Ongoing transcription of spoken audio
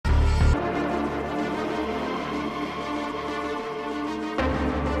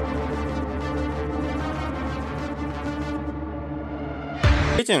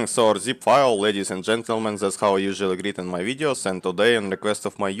Greetings or zip file, ladies and gentlemen, that's how I usually greet in my videos, and today, on request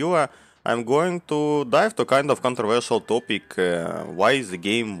of my viewer, I'm going to dive to kind of controversial topic, why the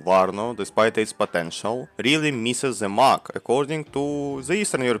game WARNO, despite its potential, really misses the mark according to the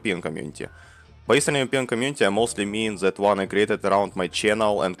Eastern European community. By Eastern European community I mostly mean that one I created around my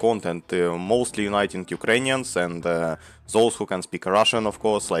channel and content, mostly uniting Ukrainians and those who can speak Russian, of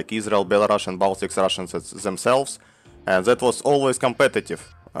course, like Israel, Belarus and Baltics Russians themselves. And that was always competitive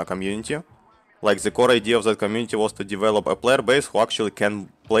community. Like the core idea of that community was to develop a player base who actually can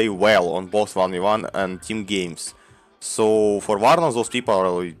play well on both 1v1 and team games. So for WARNO, those people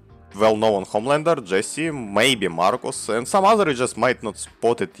are well known: Homelander, Jesse, maybe Marcus, and some other you just might not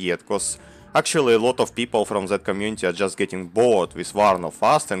spot it yet, because actually a lot of people from that community are just getting bored with WARNO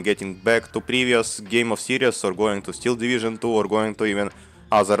fast and getting back to previous Game of Series, or going to Steel Division 2, or going to even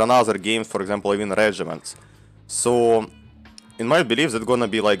another games, for example even Regiments. So, in my belief, that's gonna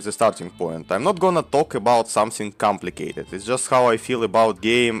be like the starting point. I'm not gonna talk about something complicated, it's just how I feel about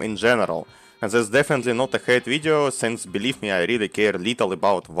game in general. And that's definitely not a hate video, since, believe me, I really care little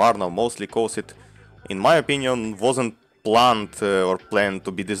about WARNO, mostly cause it, in my opinion, wasn't planned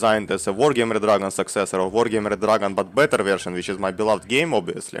to be designed as a Wargame Red Dragon successor, or Wargame Red Dragon but better version, which is my beloved game,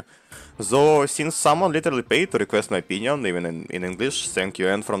 obviously. So, since someone literally paid to request my opinion, even in English, thank you,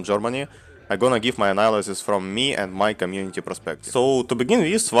 and from Germany, I'm gonna give my analysis from me and my community perspective. So, to begin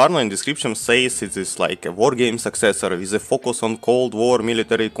with, WARNO in description says it is like a wargame successor with a focus on Cold War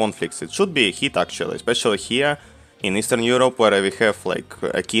military conflicts. It should be a hit actually, especially here in Eastern Europe, where we have like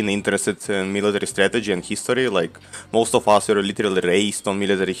a keen interest in military strategy and history. Like most of us were literally raised on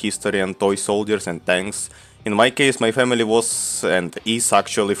military history and toy soldiers and tanks. In my case, my family was and is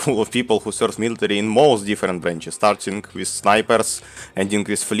actually full of people who serve military in most different branches, starting with snipers, ending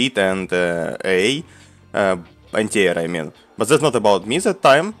with fleet and AA, anti-air I mean. But that's not about me that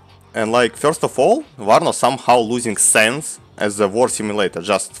time, and like first of all, WARNO somehow losing sense as a war simulator,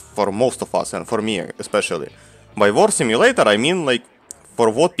 just for most of us and for me especially. By war simulator I mean like for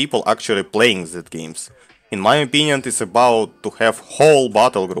what people actually playing these games. In my opinion, it's about to have whole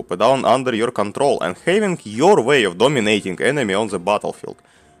battle group down under your control and having your way of dominating enemy on the battlefield.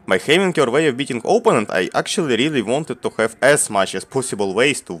 By having your way of beating opponent, I actually really wanted to have as much as possible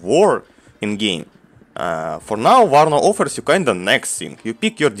ways to war in game. For now, WARNO offers you kinda next thing. You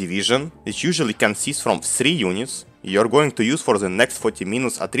pick your division, which usually consists from 3 units you're going to use for the next 40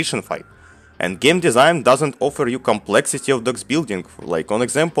 minutes attrition fight. And game design doesn't offer you complexity of decks building, like on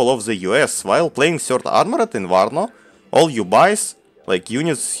example of the US. While playing 3rd Armored in WARNO, all you buys, like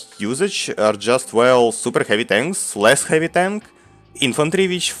units usage, are just, well, super heavy tanks, less heavy tank, infantry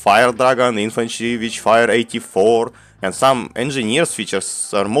which fire dragon, infantry which fire 84, and some engineers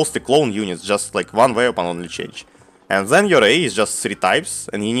features are mostly clone units, just like one weapon only change. And then your A is just 3 types,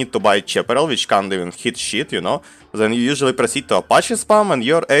 and you need to buy Chaparral, which can't even hit shit, you know. Then you usually proceed to Apache spam, and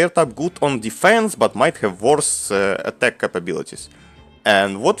your air type good on defense, but might have worse attack capabilities.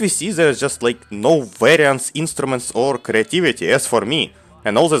 And what we see there is just like no variants, instruments or creativity, as for me.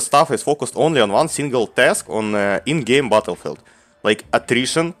 And all that stuff is focused only on one single task on in-game battlefield. Like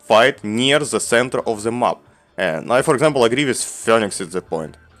attrition fight near the center of the map. And I, for example, agree with Phoenix at that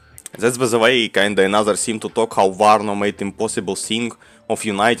point. That's, by the way, kinda another theme to talk how WARNO made impossible thing of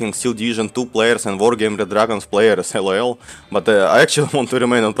uniting Steel Division 2 players and Wargame Red Dragons players, lol. But I actually want to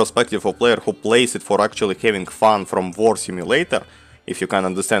remain on perspective of player who plays it for actually having fun from War Simulator, if you can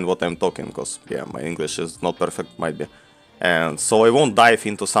understand what I'm talking, because, yeah, my English is not perfect, might be. And so I won't dive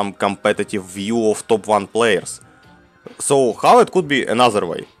into some competitive view of top 1 players. So how it could be another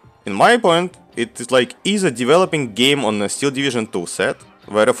way? In my point, it is like is a developing game on a Steel Division 2 set,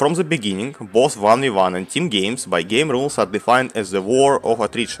 where from the beginning, both 1v1 and team games by game rules are defined as the war of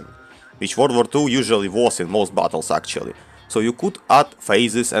attrition, which World War II usually was in most battles actually. So you could add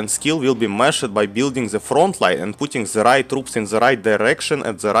phases, and skill will be measured by building the front line and putting the right troops in the right direction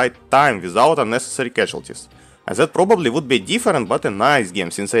at the right time without unnecessary casualties. And that probably would be different but a nice game,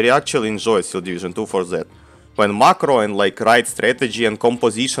 since I actually enjoyed Steel Division 2 for that. When macro and like right strategy and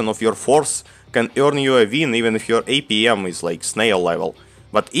composition of your force can earn you a win even if your APM is like snail level.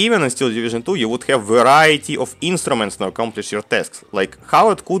 But even in Steel Division 2 you would have variety of instruments to accomplish your tasks, like how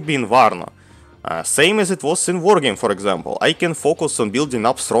it could be in WARNO. Same as it was in Wargame, for example. I can focus on building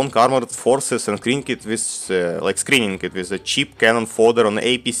up strong armored forces and screening it with a cheap cannon fodder on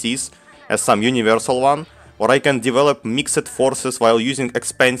APCs as some universal one, or I can develop mixed forces while using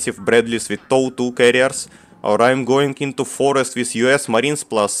expensive Bradleys with TOW 2 carriers, or I'm going into forest with US Marines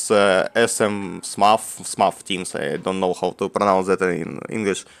plus SM SMAF teams, I don't know how to pronounce that in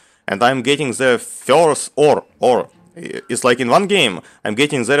English, and I'm getting the first or It's like in one game, I'm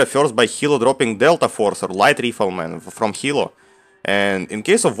getting there first by Hilo dropping Delta Force or Light Rifleman from Hilo. And in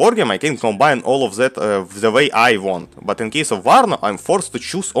case of Wargame, I can combine all of that the way I want. But in case of WARNO, I'm forced to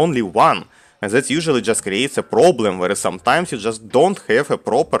choose only one. And that usually just creates a problem where sometimes you just don't have a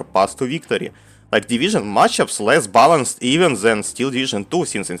proper path to victory. Like Division matchups less balanced even than Steel Division 2,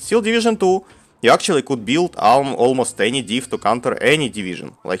 since in Steel Division 2, you actually could build almost any div to counter any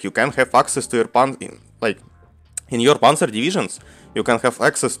division. Like you can have access to your in your Panzer divisions, you can have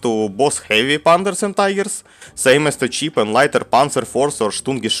access to both heavy Panzers and Tigers, same as the cheap and lighter Panzer Force or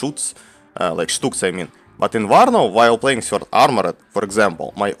Stungi Schutz, like Stuks I mean. But in WARNO, while playing Third Armored, for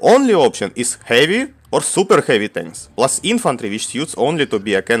example, my only option is heavy or super heavy tanks, plus infantry which suits only to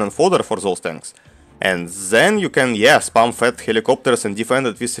be a cannon fodder for those tanks. And then you can, yeah, spam fat helicopters and defend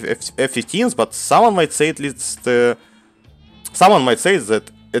it with F-15s, but someone might say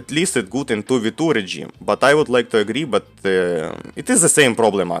that at least it's good in 2v2 regime. But I would like to agree, but it is the same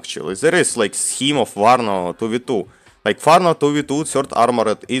problem actually. There is like scheme of WARNO 2v2. Like WARNO 2v2 Third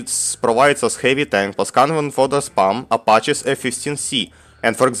Armored, it provides us heavy tank plus cannon fodder spam, Apaches F-15C.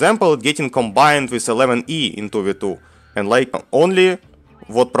 And for example, getting combined with 11E in 2v2. And like only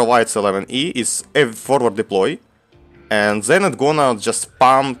what provides 11E is a forward deploy, and then it's gonna just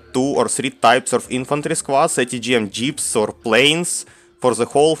spam 2 or 3 types of infantry squads, ATGM jeeps or planes for the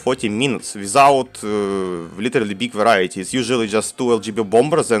whole 40 minutes without literally big variety. It's usually just 2 LGB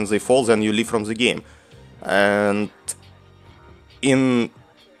bombers, then they fall, then you leave from the game. And in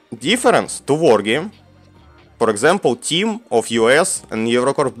difference to Wargame, for example, team of US and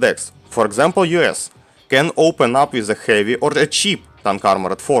Eurocorp decks, for example US, can open up with a heavy or a cheap tank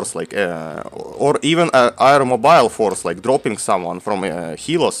armored force, like or even an aeromobile force, like dropping someone from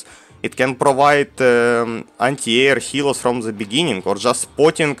helos. It can provide anti-air helos from the beginning, or just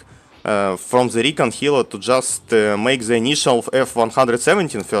spotting from the recon helo to just make the initial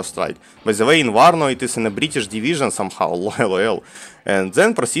F-117 first strike. By the way, in WARNO it is in a British division somehow, lol. And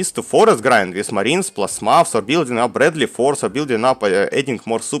then proceeds to forest grind with marines plus MAFs, or building up Bradley force, or building up adding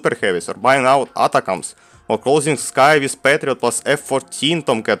more super heavies, or buying out Atacams, or closing sky with Patriot plus F-14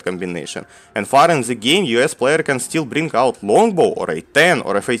 Tomcat combination. And far in the game, US player can still bring out Longbow, or A-10,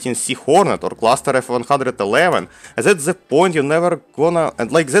 or F-18C Hornet, or Cluster F-111. And that's the point you're never gonna...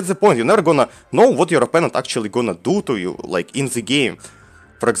 And like, that's the point, you're never gonna know what your opponent actually gonna do to you, like, in the game.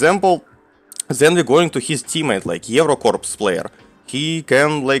 For example, then we're going to his teammate, like, Eurocorps player. He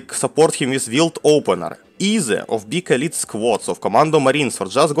can, like, support him with Wild Opener. Easy of big elite squads of Commando Marines are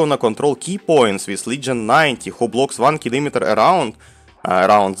just gonna control key points with Legion 90, who blocks 1 kilometer around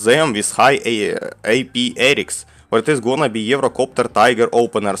them with high AP Erics, or it is gonna be Eurocopter Tiger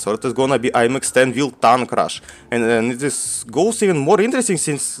openers, or it is gonna be IMX-10 Wild Tank Rush. And it goes even more interesting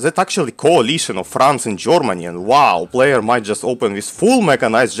since that actually coalition of France and Germany, and wow, player might just open with full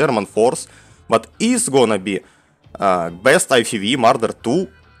mechanized German force, but is gonna be best IFV Marder 2,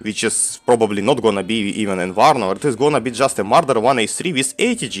 which is probably not gonna be even in WARNO, or it is gonna be just a Marder 1A3 with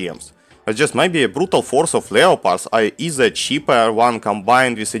 80 GMs. It just might be a brutal force of Leopards, either a cheaper one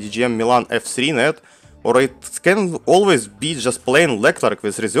combined with a DGM Milan F3 net, or it can always be just plain Leclerc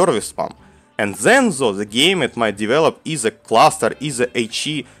with reservist spam. And then though, the game it might develop is a cluster, is a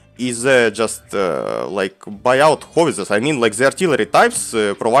HE, is just like buyout howitzers. I mean, like the artillery types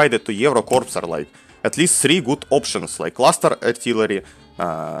provided to Eurocorps are like at least 3 good options, like cluster artillery,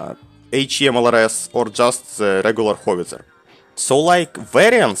 HEMLRS, or just regular howitzer. So like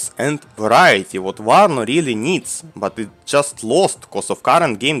variance and variety, what WARNO really needs, but it just lost because of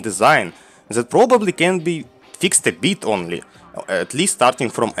current game design, that probably can be fixed a bit only, at least starting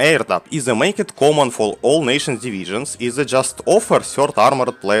from air-tap, is to make it common for all nations divisions, is to just offer Third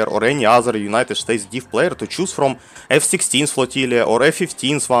Armored player or any other United States div player to choose from F-16 flotilla or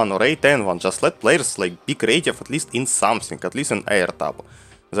F-15's one or A-10 one. Just let players like be creative at least in something, at least in air-tap.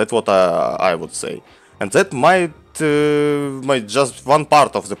 That's what I would say. And that might just one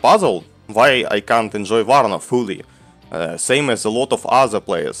part of the puzzle why I can't enjoy WARNO fully. Same as a lot of other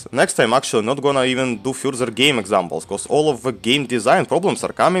players. Next time actually not gonna even do further game examples, cause all of the game design problems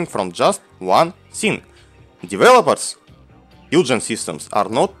are coming from just one thing. Developers, Fusion systems, are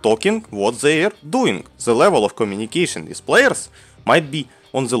not talking what they are doing. The level of communication with players might be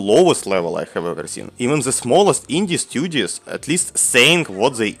on the lowest level I have ever seen. Even the smallest indie studios at least saying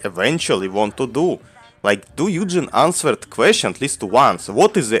what they eventually want to do. Like, do Eugen answer the question at least once,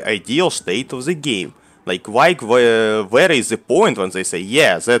 what is the ideal state of the game? Like, where is the point when they say,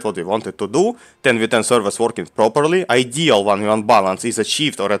 yeah, that's what we wanted to do, 10v10 servers working properly, ideal 1v1 balance is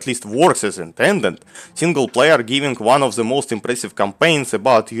achieved or at least works as intended, single player giving one of the most impressive campaigns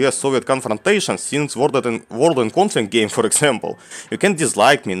about US-Soviet confrontations since World and Conflict game, for example. You can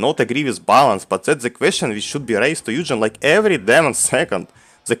dislike me, not agree with balance, but that's the question which should be raised to Eugen like every damn second.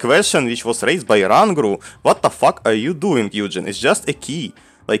 The question which was raised by Rangru, what the fuck are you doing, Eugen, is just a key.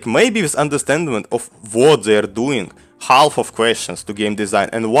 Like, maybe with understanding of what they're doing, half of questions to game design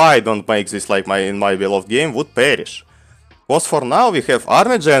and why don't make this like in my beloved game would perish. Cause for now we have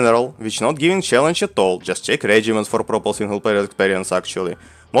Army General, which not giving challenge at all, just check regiments for proper single player experience actually.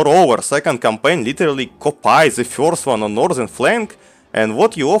 Moreover, second campaign literally copies the first one on northern flank, and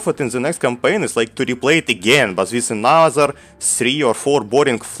what you offered in the next campaign is like to replay it again, but with another 3 or 4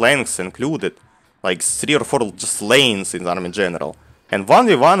 boring flanks included. Like 3 or 4 just lanes in Army General. And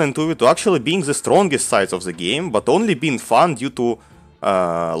 1v1 and 2v2 actually being the strongest sides of the game, but only being fun due to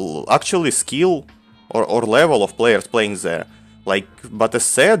actually skill or level of players playing there. Like, but as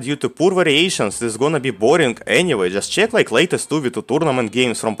said, due to poor variations, this is gonna be boring anyway. Just check like latest 2v2 tournament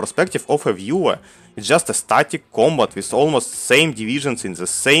games from perspective of a viewer. It's just a static combat with almost same divisions in the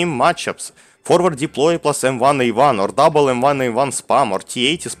same matchups. Forward deploy plus M1A1 or double M1A1 spam or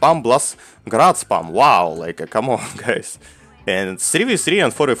T80 spam plus Grad spam. Wow, like come on guys. And 3v3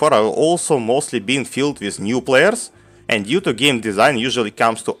 and 4v4 are also mostly being filled with new players, and due to game design usually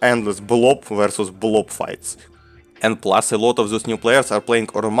comes to endless blob versus blob fights. And plus a lot of those new players are playing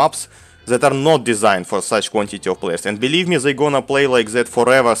on maps that are not designed for such quantity of players. And believe me, they're gonna play like that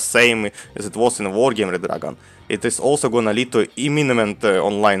forever, same as it was in Wargame Redragon. It is also gonna lead to imminent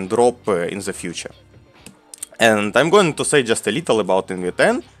online drop in the future. And I'm going to say just a little about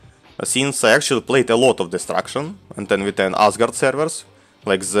NV10. Since I actually played a lot of Destruction and 10v10 Asgard servers,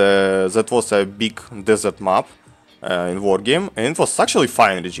 like that was a big desert map in Wargame, and it was actually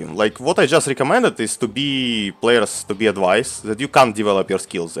fine regime. Like what I just recommended is to be players to be advised that you can't develop your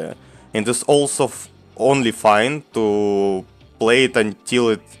skills there, and it's also only fine to play it until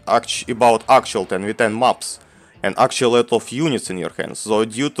it about actual 10v10 maps and actual lot of units in your hands. So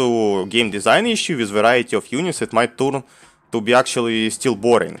due to game design issue with variety of units, it might turn to be actually still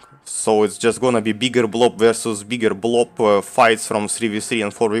boring. So it's just gonna be bigger blob versus bigger blob fights from 3v3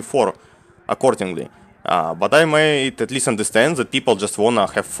 and 4v4 accordingly. But I might at least understand that people just wanna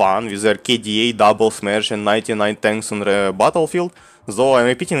have fun with their KDA, double smash and 99 tanks on the battlefield. Though I'm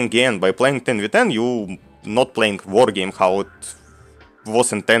repeating again, by playing 10v10 you not playing wargame how it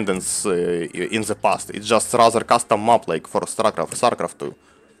was intended in the past. It's just rather custom map like for StarCraft 2.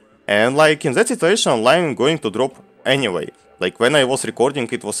 And like in that situation online I'm going to drop anyway. Like when I was recording,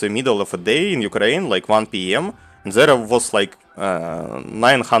 it was the middle of a day in Ukraine, like 1 PM, and there was like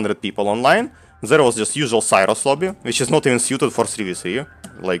 900 people online. There was just usual Cyrus lobby, which is not even suited for 3v3,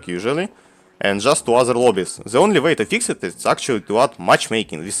 like usually, and just 2 other lobbies. The only way to fix it is actually to add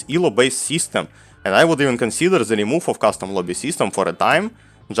matchmaking, this ELO-based system, and I would even consider the remove of custom lobby system for a time,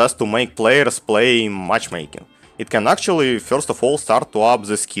 just to make players play matchmaking. It can actually, first of all, start to up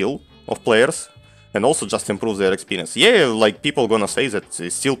the skill of players, and also just improve their experience. Yeah, like people gonna say that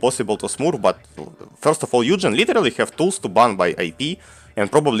it's still possible to smurf, but first of all, you can literally have tools to ban by IP and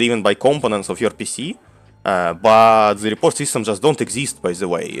probably even by components of your PC, but the report system just don't exist, by the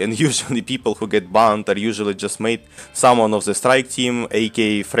way, and usually people who get banned are usually just made someone of the strike team,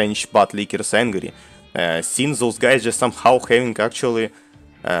 aka French butt leakers, angry, since those guys just somehow having actually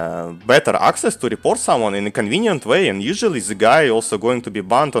better access to report someone in a convenient way, and usually the guy also going to be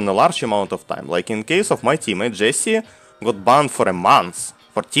banned on a large amount of time. Like in case of my teammate Jesse got banned for a month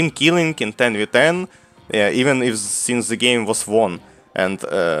for team killing in 10v10, even if since the game was won. And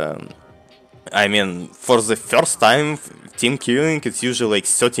I mean, for the first time team killing it's usually like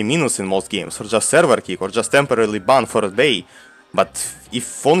 30 minutes in most games, or just server kick, or just temporarily ban for a day. But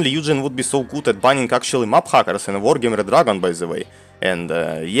if only Eugen would be so good at banning actually map hackers in a Wargame Redragon, by the way. And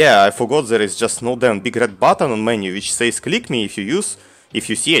yeah, I forgot there is just no damn big red button on menu which says click me if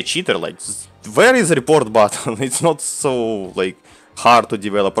you see a cheater. Like, where is the report button? It's not so like hard to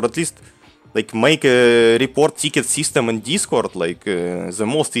develop, or at least like make a report ticket system in Discord, like the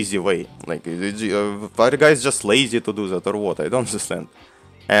most easy way. Like, are guys just lazy to do that or what? I don't understand.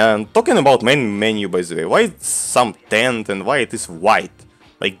 And talking about main menu, by the way, why it's some tent and why it is white?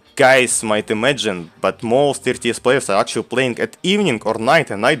 Like, guys might imagine, but most RTS players are actually playing at evening or night,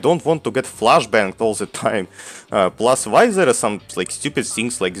 and I don't want to get flashbanged all the time. Plus, why there are some like stupid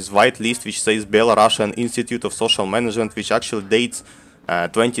things like this white list which says Belarusian Institute of Social Management, which actually dates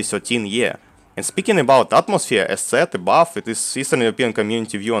 2013 year. And speaking about atmosphere, as said above, it is Eastern European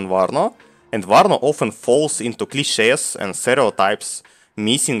community view on WARNO, And Warno often falls into cliches and stereotypes,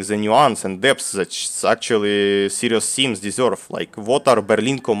 missing the nuance and depth that actually serious teams deserve. Like, what are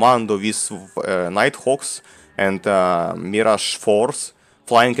Berlin Commando with Nighthawks and Mirage Force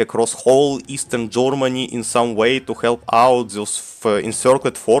flying across whole Eastern Germany in some way to help out those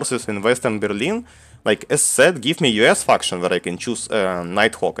encircled forces in Western Berlin? Like, as said, give me US faction where I can choose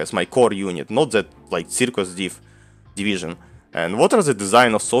Nighthawk as my core unit, not that, like, Circus division. And what are the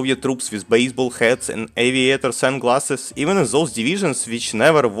design of Soviet troops with baseball hats and aviator sunglasses, even in those divisions which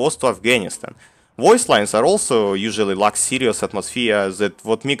never was to Afghanistan? Voice lines are also usually lack serious atmosphere that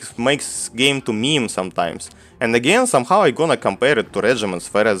what makes game to meme sometimes. And again, somehow I gonna compare it to regiments,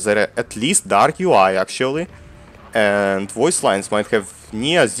 whereas there are at least dark UI actually, and voice lines might have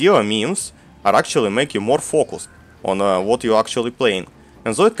near zero memes, are actually make you more focused on what you're actually playing.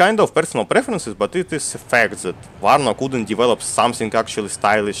 And so it's kind of personal preferences, but it is a fact that Warno couldn't develop something actually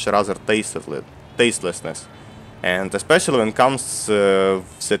stylish, rather tastelessness. And especially when it comes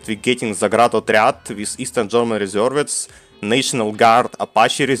that we're getting Zagrad Otriad with Eastern German reservists, National Guard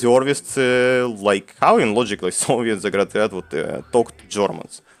Apache reservists, like how in logically Soviet Zagrad Otriad would talk to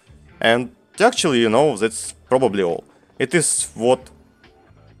Germans. And actually, you know, that's probably all. It is what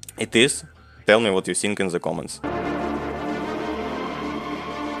it is. Tell me what you think in the comments.